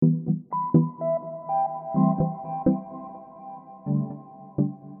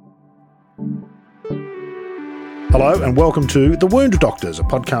Hello and welcome to The Wound Doctors, a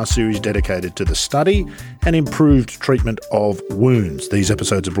podcast series dedicated to the study and improved treatment of wounds. These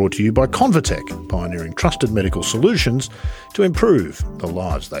episodes are brought to you by Convatec, pioneering trusted medical solutions to improve the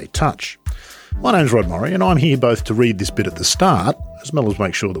lives they touch. My name's Rod Murray and I'm here both to read this bit at the start as well as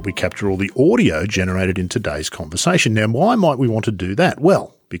make sure that we capture all the audio generated in today's conversation. Now, why might we want to do that?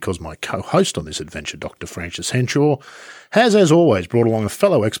 Well, because my co-host on this adventure, Dr. Frances Henshaw, has, as always, brought along a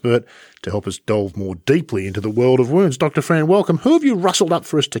fellow expert to help us delve more deeply into the world of wounds. Dr. Fran, welcome. Who have you rustled up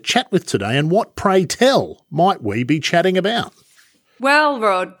for us to chat with today, and what, pray tell, might we be chatting about? Well,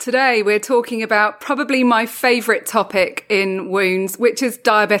 Rod, today we're talking about probably my favourite topic in wounds, which is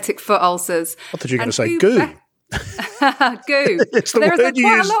diabetic foot ulcers. I thought you were going to say goo. Goo. It's the word you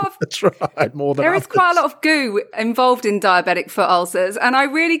use. That's right, more than There is quite a lot of goo involved in diabetic foot ulcers, and I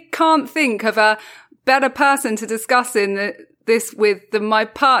really can't think of a better person to discuss this with than my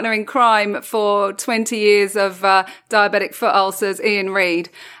partner in crime for 20 years of diabetic foot ulcers, Ian Reid.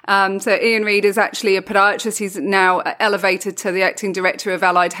 So Ian Reid is actually a podiatrist. He's now elevated to the acting director of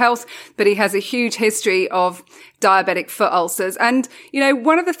Allied Health, but he has a huge history of diabetic foot ulcers. And, you know,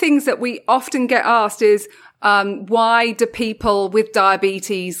 one of the things that we often get asked is, why do people with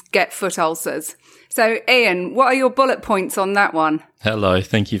diabetes get foot ulcers? So Ian, what are your bullet points on that one? Hello,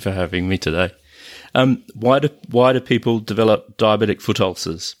 thank you for having me today. Why do people develop diabetic foot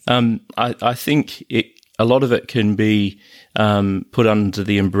ulcers? I think a lot of it can be put under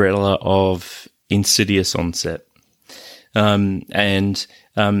the umbrella of insidious onset, and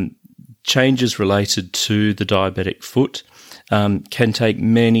changes related to the diabetic foot can take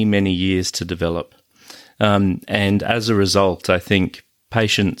many, many years to develop. And as a result, I think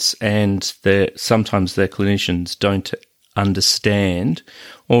patients and sometimes their clinicians don't understand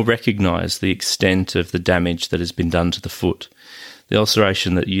or recognise the extent of the damage that has been done to the foot. The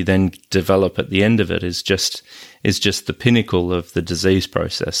ulceration that you then develop at the end of it is just the pinnacle of the disease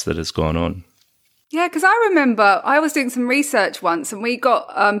process that has gone on. Yeah, because I remember I was doing some research once and we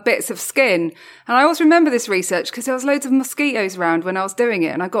got bits of skin. And I always remember this research because there was loads of mosquitoes around when I was doing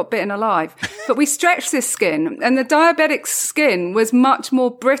it and I got bitten alive. But we stretched this skin and the diabetic skin was much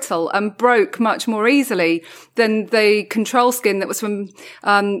more brittle and broke much more easily than the control skin that was from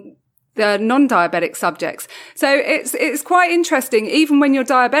the non-diabetic subjects. So it's quite interesting. Even when you're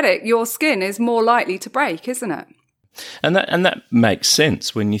diabetic, your skin is more likely to break, isn't it? And that makes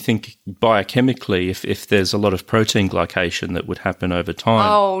sense when you think biochemically, if there's a lot of protein glycation that would happen over time.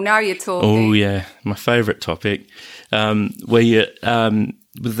 Oh, now you're talking. Oh, yeah, my favourite topic, where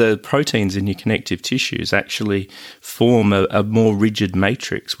the proteins in your connective tissues actually form a more rigid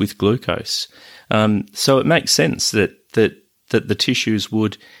matrix with glucose. So it makes sense that the tissues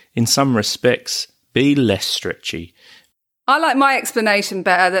would, in some respects, be less stretchy. I like my explanation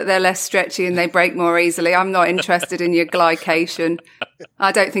better, that they're less stretchy and they break more easily. I'm not interested in your glycation.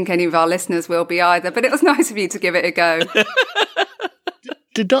 I don't think any of our listeners will be either, but it was nice of you to give it a go.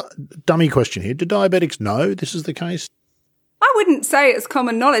 Dummy question here. Do diabetics know this is the case? I wouldn't say it's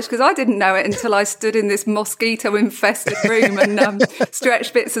common knowledge because I didn't know it until I stood in this mosquito-infested room and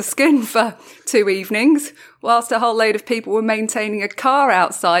stretched bits of skin for 2 evenings whilst a whole load of people were maintaining a car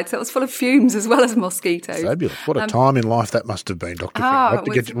outside. So it was full of fumes as well as mosquitoes. Fabulous. What a time in life that must have been, Dr.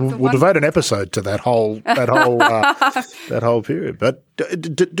 Fran. We'll devote an episode to that whole period. But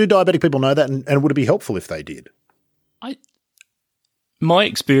do diabetic people know that, and would it be helpful if they did? My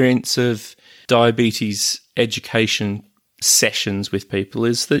experience of diabetes education sessions with people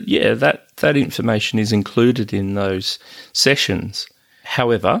is that, yeah, that information is included in those sessions.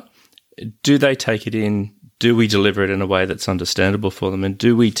 However, do they take it in? Do we deliver it in a way that's understandable for them? And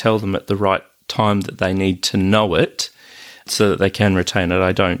do we tell them at the right time that they need to know it so that they can retain it?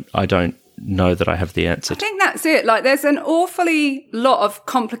 I don't know that I have the answer. I think that's it. Like, there's an awfully lot of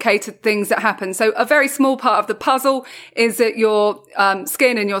complicated things that happen. So a very small part of the puzzle is that your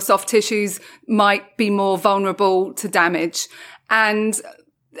skin and your soft tissues might be more vulnerable to damage. And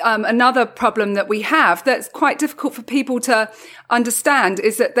another problem that we have that's quite difficult for people to understand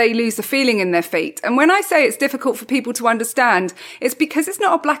is that they lose the feeling in their feet. And when I say it's difficult for people to understand, it's because it's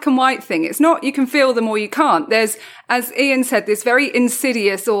not a black and white thing. It's not you can feel them or you can't. There's, as Ian said, this very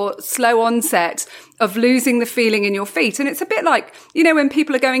insidious or slow onset of losing the feeling in your feet. And it's a bit like, you know, when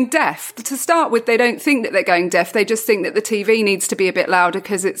people are going deaf, to start with, they don't think that they're going deaf. They just think that the TV needs to be a bit louder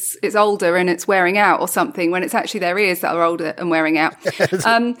because it's older and it's wearing out or something, when it's actually their ears that are older and wearing out.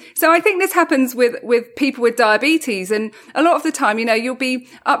 So I think this happens with people with diabetes. And a lot of the time, you know, you'll be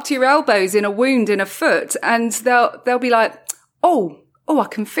up to your elbows in a wound in a foot and they'll be like, oh, oh, I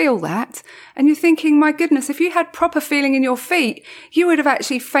can feel that. And you're thinking, my goodness, if you had proper feeling in your feet, you would have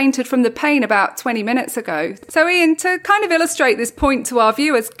actually fainted from the pain about 20 minutes ago. So Ian, to kind of illustrate this point to our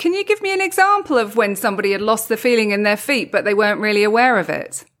viewers, can you give me an example of when somebody had lost the feeling in their feet, but they weren't really aware of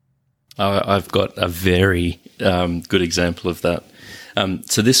it? I've got a very good example of that.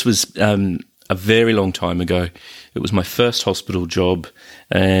 So this was a very long time ago. It was my first hospital job,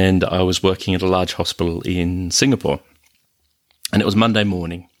 and I was working at a large hospital in Singapore. And it was Monday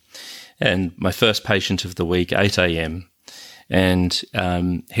morning, and my first patient of the week, 8 a.m, and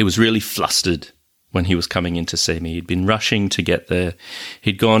he was really flustered when he was coming in to see me. He'd been rushing to get there.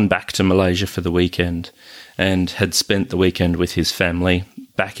 He'd gone back to Malaysia for the weekend and had spent the weekend with his family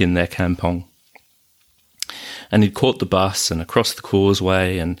back in their kampong. And he'd caught the bus and across the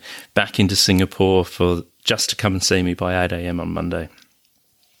causeway and back into Singapore just to come and see me by 8 a.m. on Monday.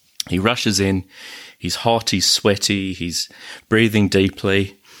 He rushes in. He's hot, he's sweaty, he's breathing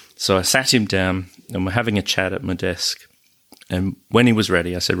deeply. So I sat him down and we're having a chat at my desk. And when he was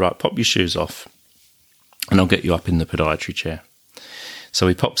ready, I said, right, pop your shoes off and I'll get you up in the podiatry chair. So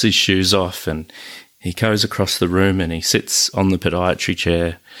he pops his shoes off and he goes across the room and he sits on the podiatry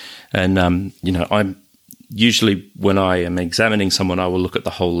chair. And, I'm usually when I am examining someone, I will look at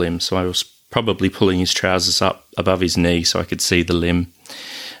the whole limb. So I was probably pulling his trousers up above his knee so I could see the limb.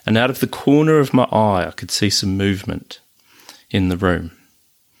 And out of the corner of my eye, I could see some movement in the room.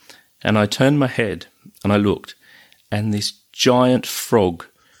 And I turned my head and I looked, and this giant frog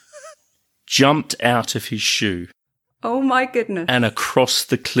jumped out of his shoe. Oh, my goodness. And across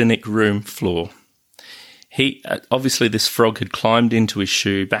the clinic room floor. He obviously, this frog had climbed into his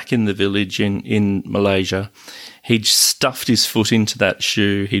shoe back in the village in Malaysia. He'd stuffed his foot into that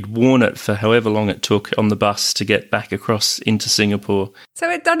shoe. He'd worn it for however long it took on the bus to get back across into Singapore. So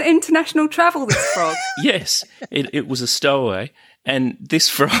it'd done international travel, this frog? Yes, it was a stowaway. And this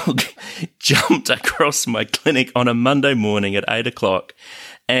frog jumped across my clinic on a Monday morning at 8 o'clock,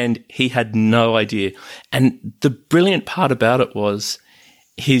 and he had no idea. And the brilliant part about it was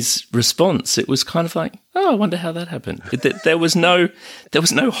his response. It was kind of like, oh, I wonder how that happened. There was no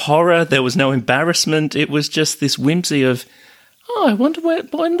horror. There was no embarrassment. It was just this whimsy of, oh, I wonder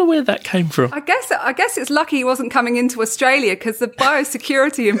where that came from. I guess it's lucky he wasn't coming into Australia, because the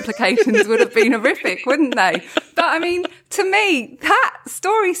biosecurity implications would have been horrific, wouldn't they? But I mean, to me, that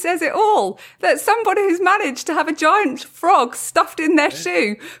story says it all. That somebody who's managed to have a giant frog stuffed in their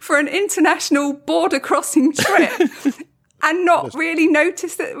shoe for an international border crossing trip and not really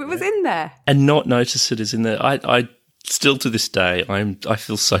notice that it was in there. And not notice it is in there. I still to this day, I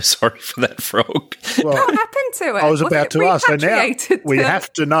feel so sorry for that frog. Well, what happened to it? I was about to ask. So now we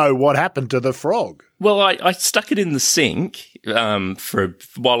have to know what happened to the frog. Well, I stuck it in the sink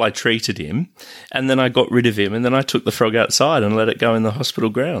while I treated him, and then I got rid of him, and then I took the frog outside and let it go in the hospital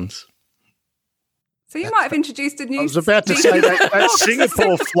grounds. So you might have introduced a new... I was about to say that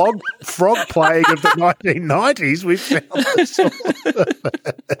Singapore frog plague of the 1990s, we found the source of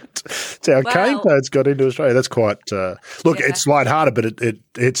it. It's how cane toads got into Australia. That's quite... it's lighthearted, but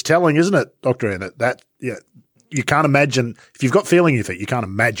it's telling, isn't it, Dr. Ann, that you can't imagine... If you've got feeling in your feet, you can't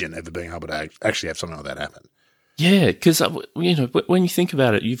imagine ever being able to actually have something like that happen. Yeah, because when you think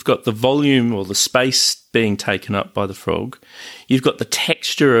about it, you've got the volume or the space being taken up by the frog. You've got the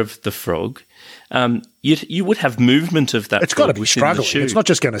texture of the frog. You would have movement of that. It's got to be struggling. It's not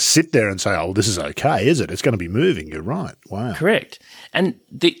just going to sit there and say, "Oh, this is okay," is it? It's going to be moving. You're right. Wow. Correct. And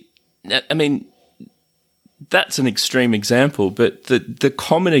that's an extreme example, but the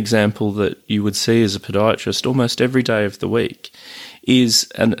common example that you would see as a podiatrist almost every day of the week is,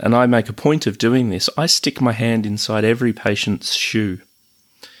 and I make a point of doing this, I stick my hand inside every patient's shoe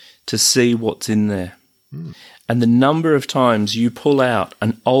to see what's in there. Mm. And the number of times you pull out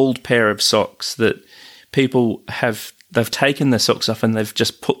an old pair of socks that people they've taken their socks off and they've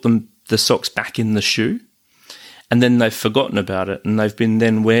just put the socks back in the shoe, and then they've forgotten about it and they've been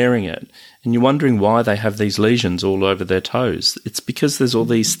then wearing it, and you're wondering why they have these lesions all over their toes. It's because there's all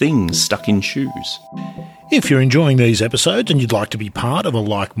these things stuck in shoes. If you're enjoying these episodes and you'd like to be part of a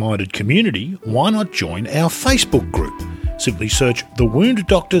like-minded community, why not join our Facebook group? Simply search The Wound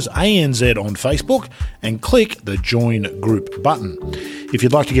Doctors ANZ on Facebook and click the Join Group button. If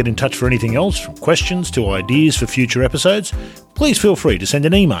you'd like to get in touch for anything else, from questions to ideas for future episodes, please feel free to send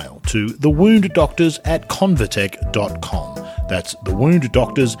an email to thewounddoctors@convatec.com. That's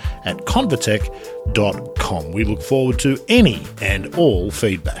thewounddoctors@convatec.com. We look forward to any and all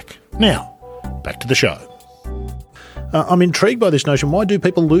feedback. Now, back to the show. I'm intrigued by this notion. Why do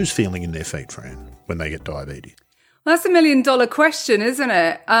people lose feeling in their feet, Fran, when they get diabetes? Well, that's $1 million question, isn't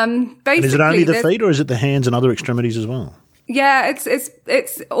it? Basically, and is it only the feet, or is it the hands and other extremities as well? Yeah,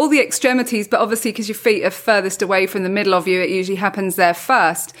 it's all the extremities, but obviously because your feet are furthest away from the middle of you, it usually happens there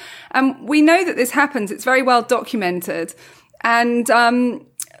first. And we know that this happens. It's very well documented. And,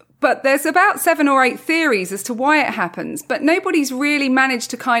 but there's about 7 or 8 theories as to why it happens, but nobody's really managed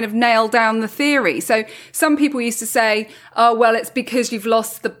to kind of nail down the theory. So some people used to say, oh, well, it's because you've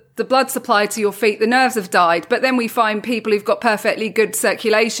lost the blood supply to your feet, the nerves have died. But then we find people who've got perfectly good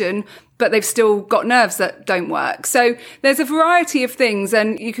circulation, but they've still got nerves that don't work. So there's a variety of things,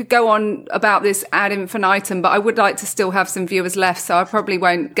 and you could go on about this ad infinitum, but I would like to still have some viewers left, so I probably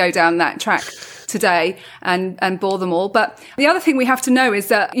won't go down that track today and bore them all. But the other thing we have to know is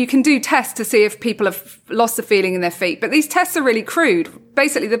that you can do tests to see if people have lost the feeling in their feet, but these tests are really crude.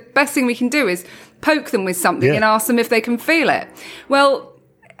 Basically, the best thing we can do is poke them with something and ask them if they can feel it. Well,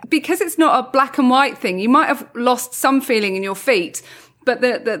 because it's not a black and white thing, you might have lost some feeling in your feet, but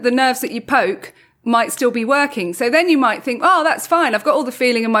the nerves that you poke might still be working. So then you might think, oh, that's fine, I've got all the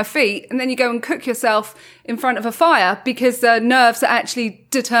feeling in my feet. And then you go and cook yourself in front of a fire because the nerves that actually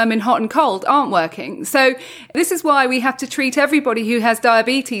determine hot and cold aren't working. So this is why we have to treat everybody who has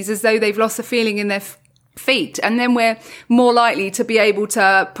diabetes as though they've lost a feeling in their feet. And then we're more likely to be able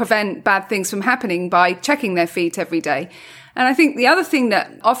to prevent bad things from happening by checking their feet every day. And I think the other thing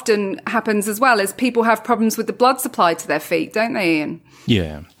that often happens as well is people have problems with the blood supply to their feet, don't they, Ian?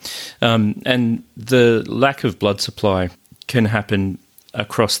 Yeah. And the lack of blood supply can happen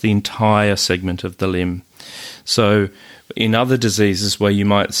across the entire segment of the limb. So in other diseases where you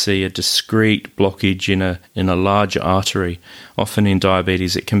might see a discrete blockage in a larger artery, often in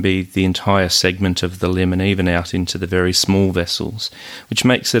diabetes it can be the entire segment of the limb and even out into the very small vessels, which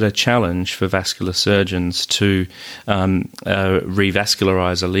makes it a challenge for vascular surgeons to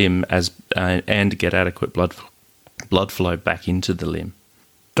revascularize a limb and get adequate blood flow back into the limb.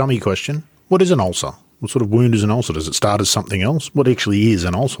 Dummy question. What is an ulcer? What sort of wound is an ulcer? Does it start as something else? What actually is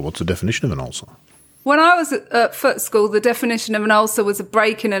an ulcer? What's the definition of an ulcer? When I was at foot school, the definition of an ulcer was a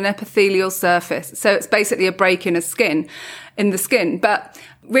break in an epithelial surface. So it's basically a break in the skin. But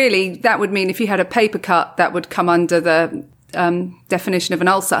really, that would mean if you had a paper cut, that would come under the definition of an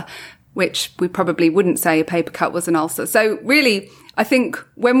ulcer, which we probably wouldn't say a paper cut was an ulcer. So really, I think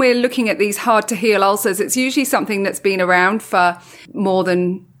when we're looking at these hard to heal ulcers, it's usually something that's been around for more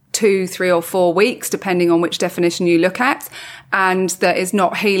than 2, 3 or 4 weeks, depending on which definition you look at, and that is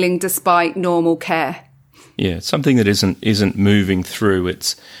not healing despite normal care. Yeah, it's something that isn't moving through.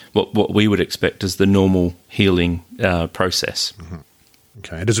 It's what we would expect as the normal healing process. Mm-hmm.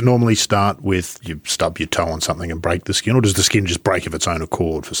 Okay. Does it normally start with you stub your toe on something and break the skin, or does the skin just break of its own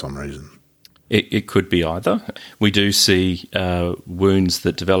accord for some reason? It could be either. We do see wounds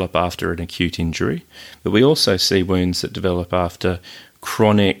that develop after an acute injury, but we also see wounds that develop after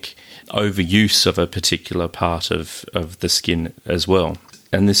chronic overuse of a particular part of the skin as well.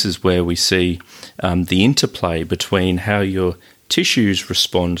 And this is where we see the interplay between how your tissues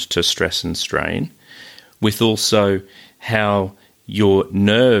respond to stress and strain, with also how your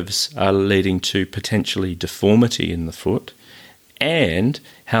nerves are leading to potentially deformity in the foot, and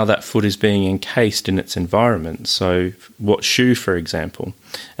how that foot is being encased in its environment. So what shoe, for example.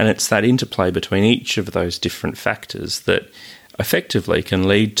 And it's that interplay between each of those different factors that effectively can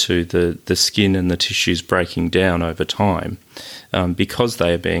lead to the skin and the tissues breaking down over time because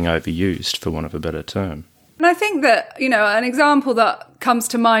they are being overused, for want of a better term. And I think that, an example that comes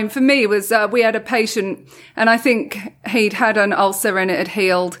to mind for me was we had a patient, and I think he'd had an ulcer and it had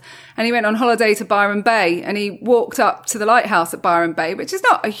healed, and he went on holiday to Byron Bay, and he walked up to the lighthouse at Byron Bay, which is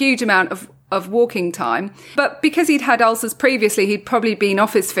not a huge amount of walking time. But because he'd had ulcers previously, he'd probably been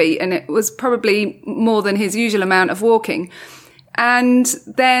off his feet, and it was probably more than his usual amount of walking. And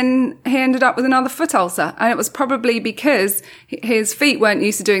then he ended up with another foot ulcer, and it was probably because his feet weren't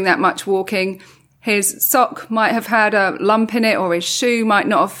used to doing that much walking. His sock might have had a lump in it, or his shoe might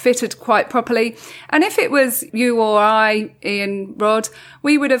not have fitted quite properly. And if it was you or I, Ian, Rod,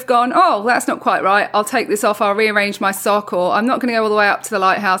 we would have gone, oh, that's not quite right. I'll take this off. I'll rearrange my sock, or I'm not going to go all the way up to the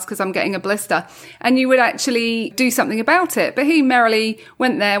lighthouse because I'm getting a blister. And you would actually do something about it. But he merrily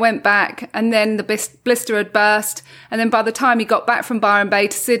went there, went back, and then the blister had burst. And then by the time he got back from Byron Bay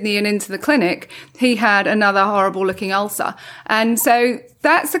to Sydney and into the clinic, he had another horrible looking ulcer. And so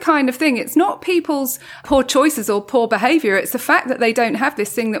that's the kind of thing. It's not people's poor choices or poor behaviour. It's the fact that they don't have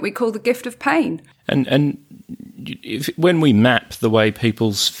this thing that we call the gift of pain. And when we map the way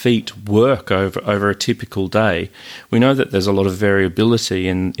people's feet work over a typical day, we know that there's a lot of variability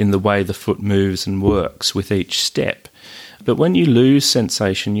in the way the foot moves and works with each step. But when you lose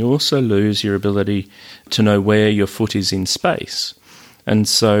sensation, you also lose your ability to know where your foot is in space. And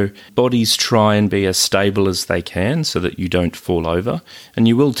so bodies try and be as stable as they can so that you don't fall over. And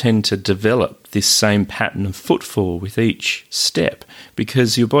you will tend to develop this same pattern of footfall with each step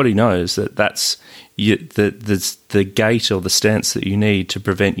because your body knows that that's the gait or the stance that you need to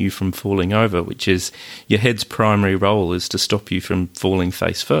prevent you from falling over, which is your head's primary role is to stop you from falling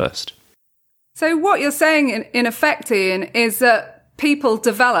face first. So what you're saying in effect, Ian, is that people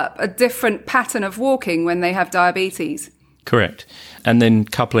develop a different pattern of walking when they have diabetes. Correct. And then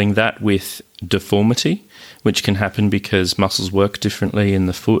coupling that with deformity, which can happen because muscles work differently in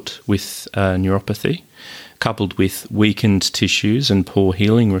the foot with neuropathy, coupled with weakened tissues and poor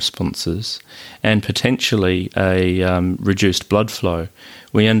healing responses, and potentially a reduced blood flow,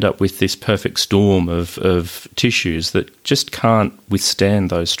 we end up with this perfect storm of tissues that just can't withstand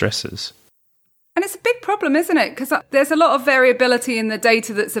those stresses. And it's a big problem, isn't it? Because there's a lot of variability in the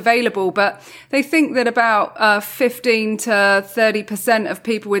data that's available, but they think that about 15 to 30% of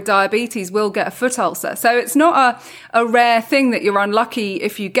people with diabetes will get a foot ulcer. So it's not a rare thing that you're unlucky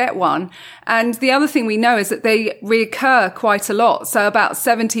if you get one. And the other thing we know is that they reoccur quite a lot. So about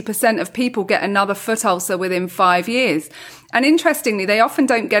 70% of people get another foot ulcer within 5 years. And interestingly, they often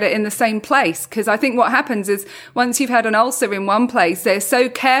don't get it in the same place because I think what happens is once you've had an ulcer in one place, they're so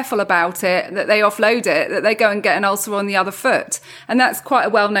careful about it that they offload it, that they go and get an ulcer on the other foot. And that's quite a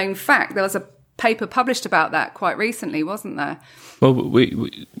well-known fact. There was a paper published about that quite recently, wasn't there? Well,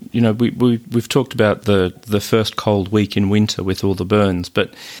 we've talked about the first cold week in winter with all the burns,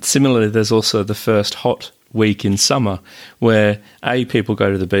 but similarly, there's also the first hot week in summer where people go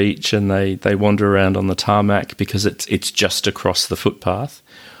to the beach and they wander around on the tarmac because it's just across the footpath,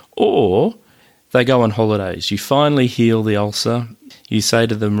 or they go on holidays. You finally heal the ulcer. You say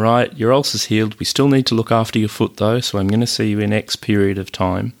to them, right, your ulcer's healed. We still need to look after your foot though, so I'm going to see you in X period of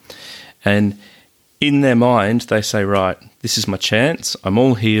time. And in their mind, they say, right, this is my chance. I'm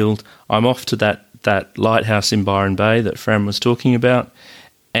all healed. I'm off to that lighthouse in Byron Bay that Fran was talking about.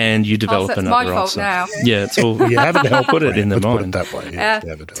 And you develop another ulcer. Now. Yeah, it's all. You haven't helped put it in the mind. Put it that way. Yeah,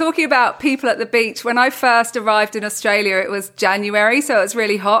 talking about people at the beach, when I first arrived in Australia, it was January, so it was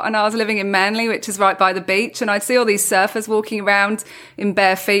really hot, and I was living in Manly, which is right by the beach, and I'd see all these surfers walking around in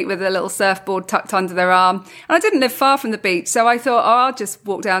bare feet with a little surfboard tucked under their arm. And I didn't live far from the beach, so I thought, I'll just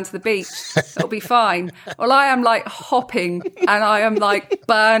walk down to the beach. It'll be fine. Well, I am like hopping, and I am like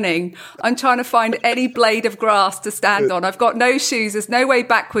burning. I'm trying to find any blade of grass to stand on. I've got no shoes. There's no way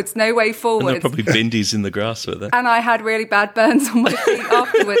backwards, no way forwards. And there are probably bendies in the grass with it. And I had really bad burns on my feet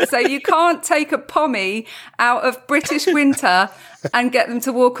afterwards. So you can't take a pommy out of British winter and get them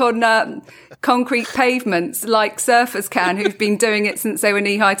to walk on concrete pavements like surfers can, who've been doing it since they were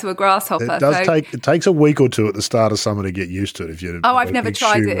knee-high to a grasshopper. It takes a week or two at the start of summer to get used to it. If you I've never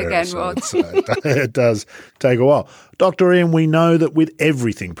tried it again, Rod. It does take a while. Dr. Ian, we know that with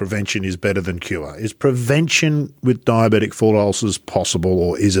everything, prevention is better than cure. Is prevention with diabetic foot ulcers possible,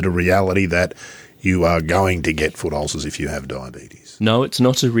 or is it a reality that you are going to get foot ulcers if you have diabetes? No, it's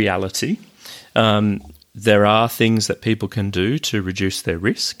not a reality. There are things that people can do to reduce their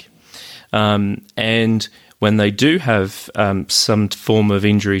risk. And when they do have some form of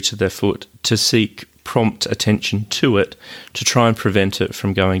injury to their foot, to seek prompt attention to it to try and prevent it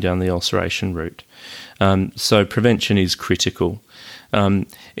from going down the ulceration route. So prevention is critical.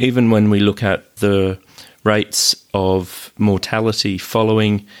 Even when we look at the rates of mortality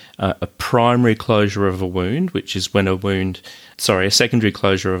following a primary closure of a wound, which is when a secondary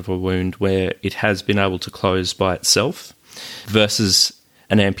closure of a wound where it has been able to close by itself, versus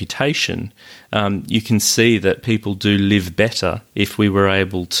an amputation, you can see that people do live better if we were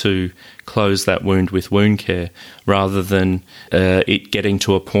able to close that wound with wound care rather than it getting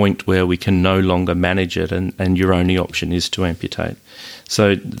to a point where we can no longer manage it and your only option is to amputate.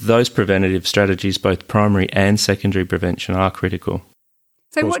 So those preventative strategies, both primary and secondary prevention, are critical.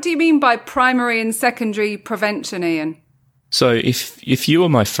 So what do you mean by primary and secondary prevention, Ian? So if you were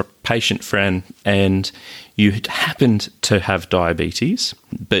my patient, Fran, and you happened to have diabetes,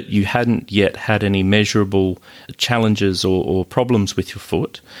 but you hadn't yet had any measurable challenges or problems with your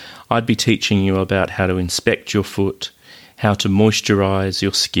foot, I'd be teaching you about how to inspect your foot, how to moisturise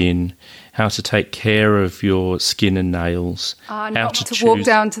your skin, how to take care of your skin and nails. Not to walk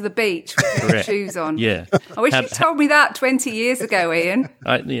down to the beach with your shoes on. Yeah. I wish you'd told me that 20 years ago, Ian.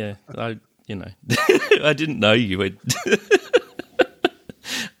 I didn't know you would.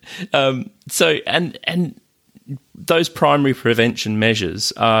 And those primary prevention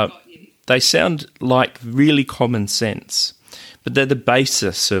measures they sound like really common sense, but they're the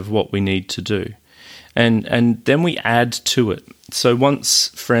basis of what we need to do. And then we add to it. So once,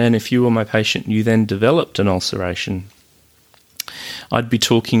 Fran, if you were my patient, you then developed an ulceration, I'd be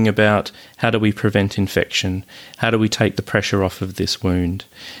talking about how do we prevent infection? How do we take the pressure off of this wound?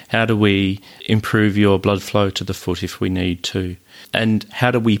 How do we improve your blood flow to the foot if we need to? And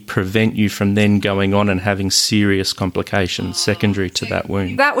how do we prevent you from then going on and having serious complications secondary to that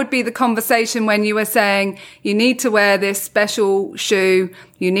wound? That would be the conversation when you were saying you need to wear this special shoe,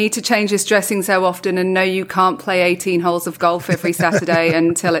 you need to change this dressing so often, and no, you can't play 18 holes of golf every Saturday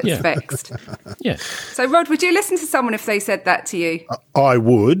until it's fixed. Yeah. So, Rod, would you listen to someone if they said that to you? I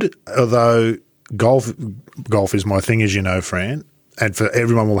would, although golf is my thing, as you know, Fran, and for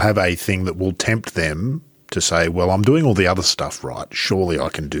everyone will have a thing that will tempt them to say, well, I'm doing all the other stuff right. Surely I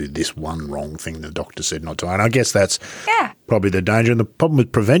can do this one wrong thing the doctor said not to. And I guess that's probably the danger. And the problem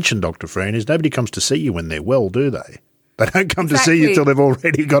with prevention, Dr. Fran, is nobody comes to see you when they're well, do they? They don't come to see you till they've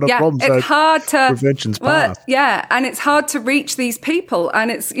already got a problem. It's hard to prevention's past. Yeah, and it's hard to reach these people, and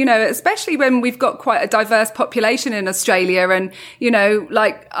it's especially when we've got quite a diverse population in Australia, and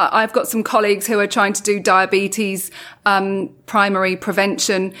like I've got some colleagues who are trying to do diabetes primary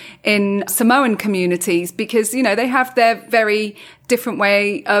prevention in Samoan communities because they have their very different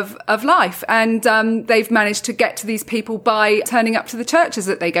way of life, and they've managed to get to these people by turning up to the churches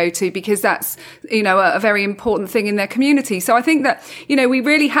that they go to because that's a very important thing in their community. So I think that we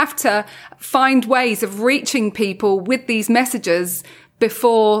really have to find ways of reaching people with these messages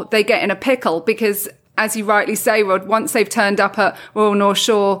before they get in a pickle, because as you rightly say, Rod, once they've turned up at Royal North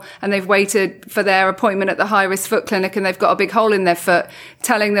Shore and they've waited for their appointment at the high-risk foot clinic and they've got a big hole in their foot,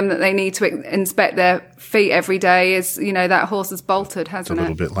 telling them that they need to inspect their feet every day is, that horse has bolted, hasn't it? It's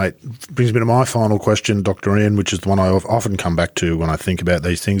a little bit late. Brings me to my final question, Dr. Ian, which is the one I often come back to when I think about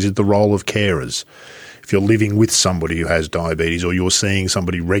these things, is the role of carers. If you're living with somebody who has diabetes or you're seeing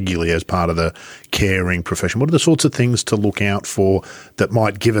somebody regularly as part of the caring profession, what are the sorts of things to look out for that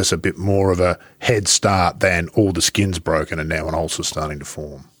might give us a bit more of a head start than all the skin's broken and now an ulcer's starting to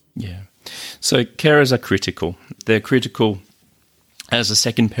form? Yeah. So carers are critical. They're critical as a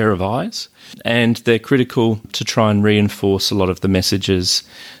second pair of eyes, and they're critical to try and reinforce a lot of the messages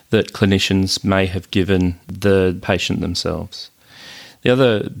that clinicians may have given the patient themselves. The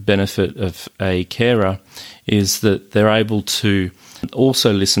other benefit of a carer is that they're able to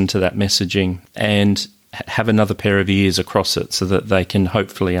also listen to that messaging and have another pair of ears across it so that they can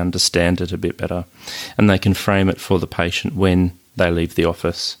hopefully understand it a bit better and they can frame it for the patient when they leave the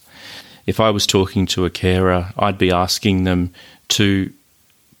office. If I was talking to a carer, I'd be asking them to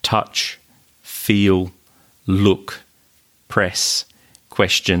touch, feel, look, press,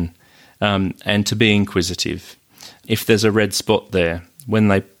 question, and to be inquisitive. If there's a red spot there, when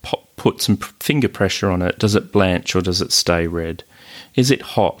they put some finger pressure on it, does it blanch or does it stay red? Is it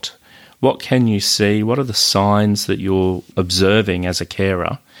hot? What can you see? What are the signs that you're observing as a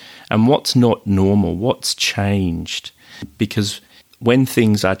carer? And what's not normal? What's changed? Because when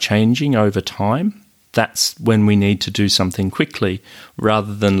things are changing over time, that's when we need to do something quickly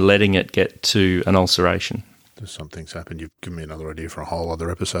rather than letting it get to an ulceration. Something's happened. You've given me another idea for a whole other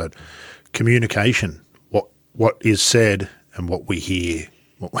episode. Communication. What is said and what we hear.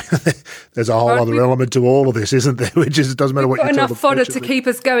 There's a whole other element to all of this, isn't there? Which is, it doesn't matter what you tell the enough fodder to keep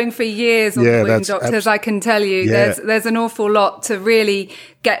us going for years on the wound doctors, I can tell you. Yeah. There's an awful lot to really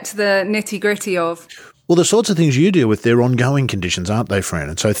get to the nitty-gritty of. Well, the sorts of things you deal with, they're ongoing conditions, aren't they, Fran?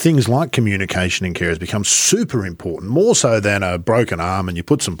 And so things like communication in care has become super important, more so than a broken arm and you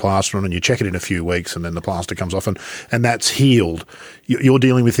put some plaster on and you check it in a few weeks and then the plaster comes off and that's healed. You're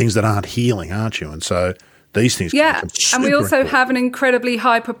dealing with things that aren't healing, aren't you? And so these things and we also have an incredibly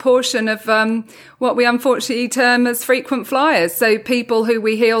high proportion of what we unfortunately term as frequent flyers. So people who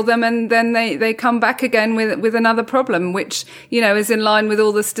we heal them and then they come back again with another problem, which, is in line with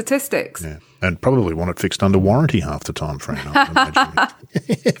all the statistics. Yeah. And probably want it fixed under warranty half the time, Fran.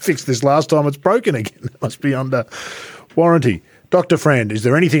 Fixed this last time, it's broken again. It must be under warranty. Dr. Fran, is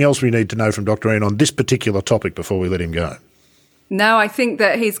there anything else we need to know from Dr. Ian on this particular topic before we let him go? No, I think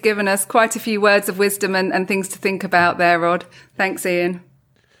that he's given us quite a few words of wisdom and things to think about there, Rod. Thanks, Ian.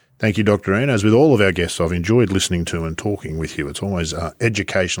 Thank you, Dr. Ian. As with all of our guests, I've enjoyed listening to and talking with you. It's always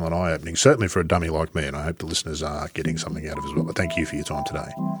educational and eye-opening, certainly for a dummy like me, and I hope the listeners are getting something out of it as well. But thank you for your time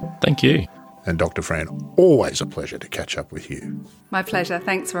today. Thank you. And Dr. Fran, always a pleasure to catch up with you. My pleasure.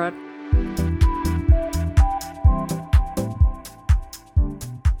 Thanks, Rod.